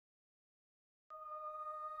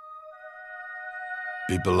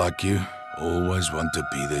People like you always want to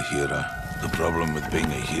be the hero. The problem with being a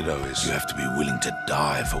hero is you have to be willing to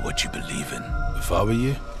die for what you believe in. If I were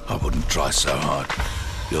you, I wouldn't try so hard.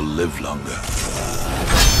 You'll live longer.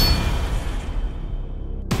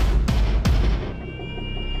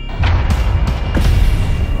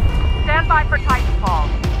 Stand by for Titanfall.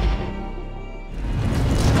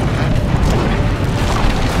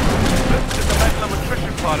 This is the Mangler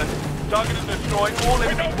attrition pilot. Target and destroy all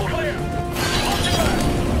enemy forces.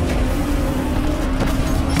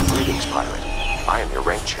 Greetings, pilot. I am your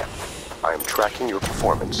rank champ. I am tracking your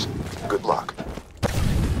performance. Good luck.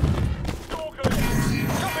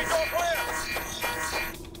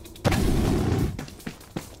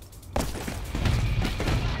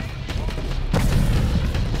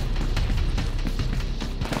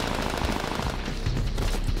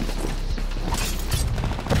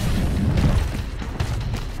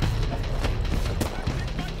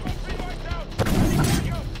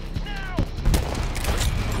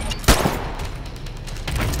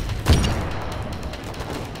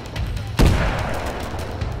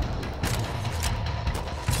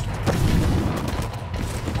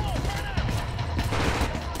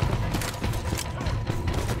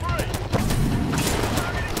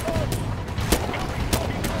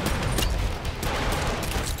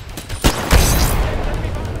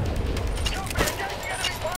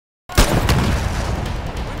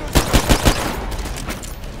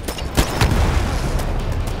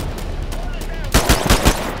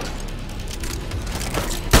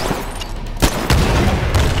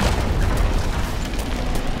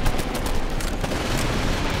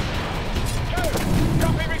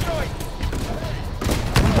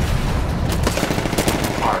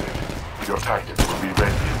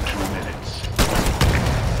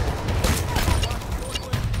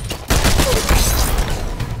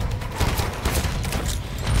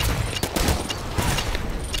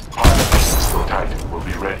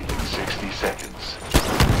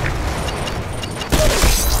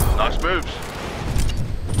 Nice moves.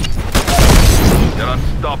 They're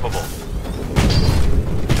unstoppable.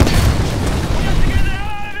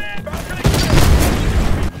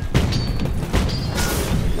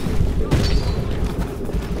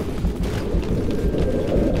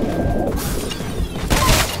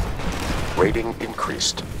 Rating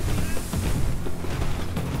increased.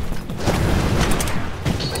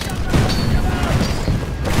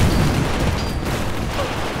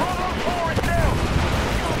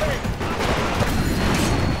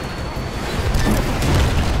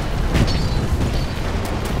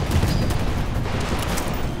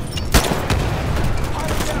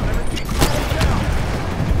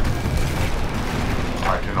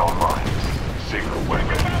 Titan online. Signal when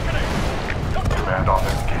ready. Command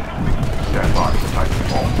authenticated. Stand by for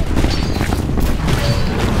Titanfall.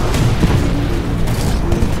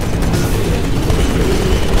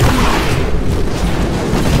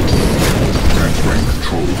 Transferring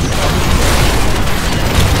control.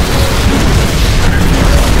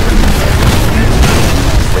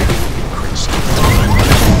 Rating increased.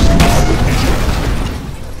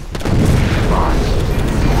 Advise.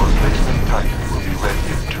 Your replacement Titan will be ready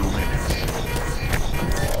in 2 minutes.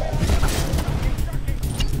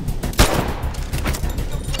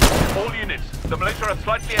 All units, the militia are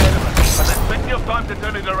slightly ahead of us, but there's plenty of time to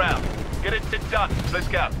turn it around. Get it done. Let's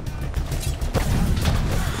go.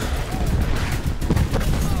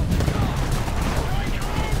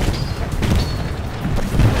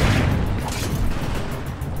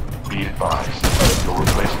 Be advised. Your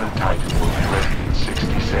replacement Titan will be ready in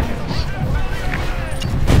 60 seconds.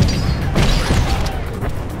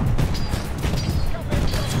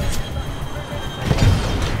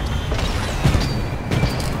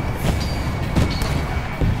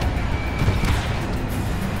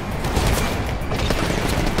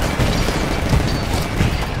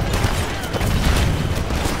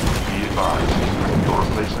 Be advised. Your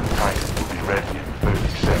replacement Titan will be ready in 30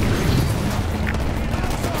 seconds.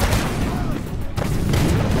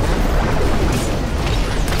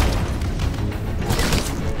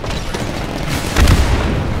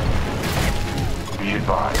 Be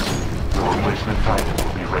advised, your replacement Titan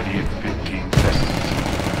will be ready in 15 seconds.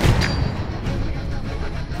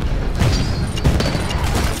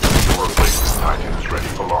 Your replacement Titan is ready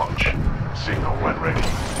for launch. Signal when ready.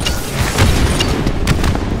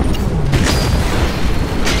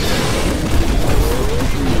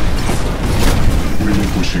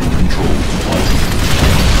 Relinquishing control of Titan.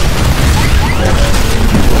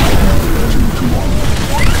 3, 2, 1.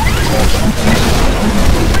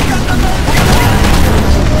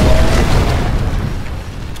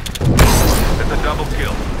 It's a double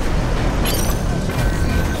kill.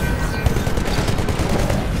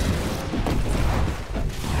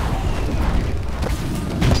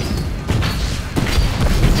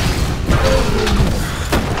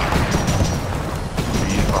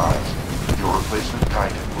 replacement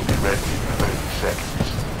Titan will be ready in 30 seconds.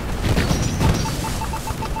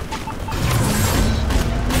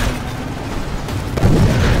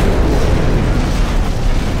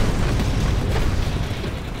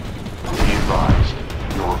 Be advised,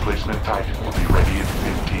 your replacement Titan will be ready in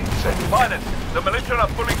 15 seconds. Pilots, the militia are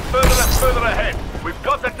pulling further and further ahead. We've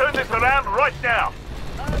got to turn this around right now.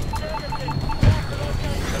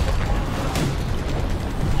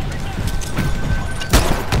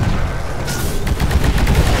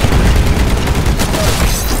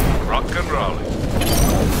 Rock and rolling.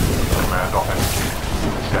 Command authenticated.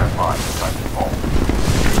 Stand by for Titanfall.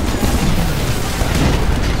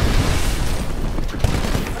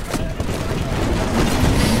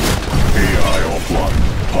 AI offline.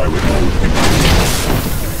 Pilot mode engaged.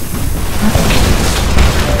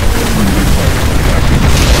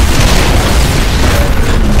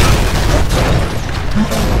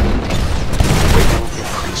 Rating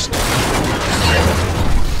increased.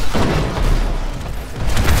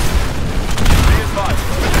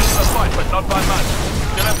 Fight, but not by much.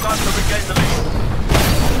 Still have time to regain the lead.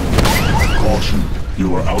 Caution. You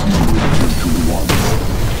are outnumbered 2 to 1.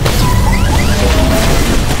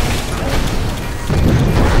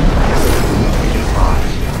 Be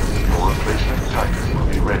advised, your replacement Titan will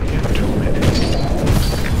be ready in 2 minutes.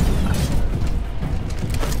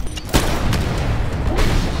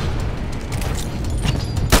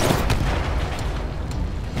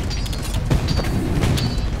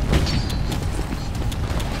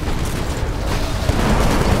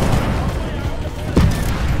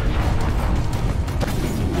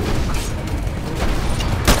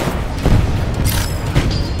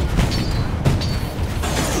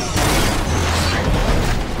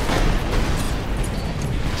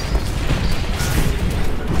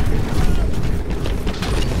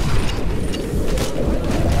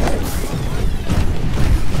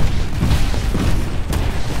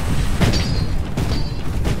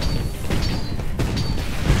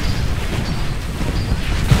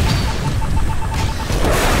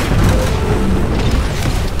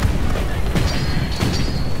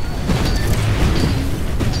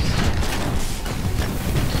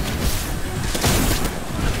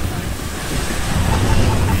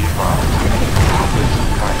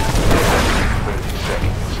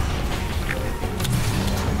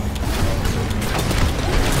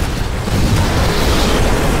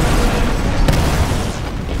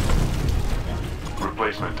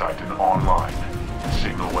 Replacement Titan online.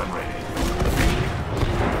 Signal when ready.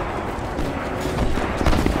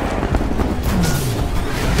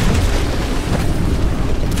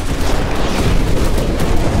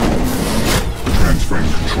 Transferring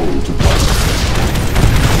control to pilot.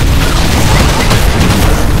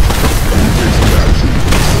 Invasive action.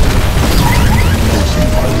 Forcing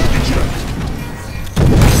pilot eject.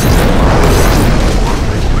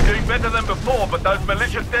 We're doing better than before, but those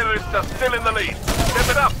malicious terrorists are still in the lead. Step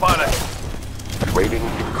it up, pilot. Rating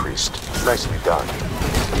increased. Nicely done.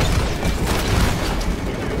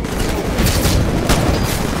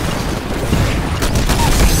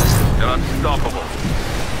 They're unstoppable.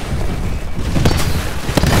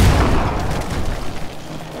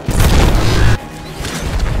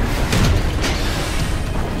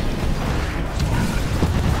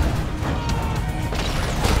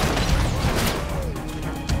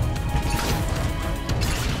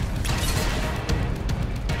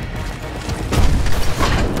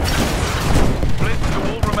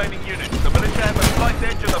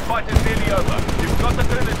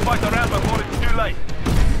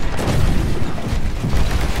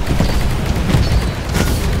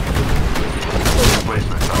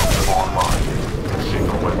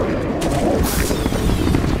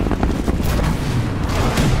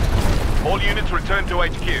 Return to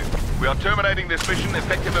HQ. We are terminating this mission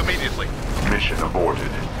effective immediately. Mission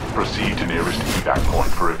aborted. Proceed to nearest evac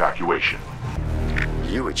point for evacuation.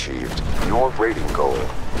 You achieved your rating goal.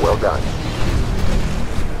 Well done.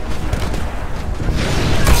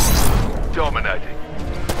 Dominating.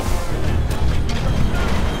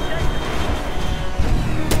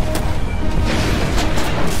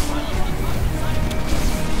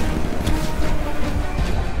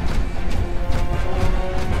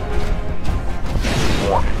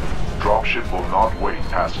 Warning. Dropship will not wait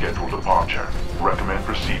past scheduled departure. Recommend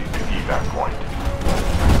proceeding to evac point.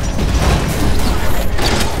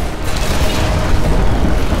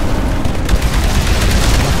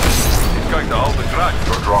 He's going to hold the drug.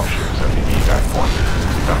 Your dropship is at the evac point.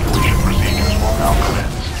 Evacuation procedures will now commence.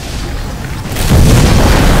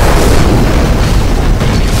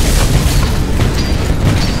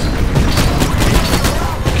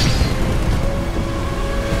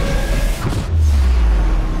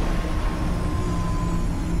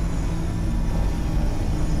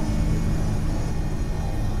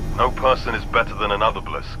 better than another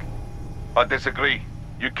Blisk. I disagree.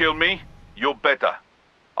 You kill me, you're better.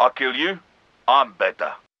 I kill you, I'm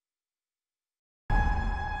better.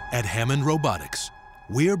 At Hammond Robotics,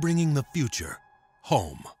 we're bringing the future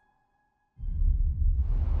home.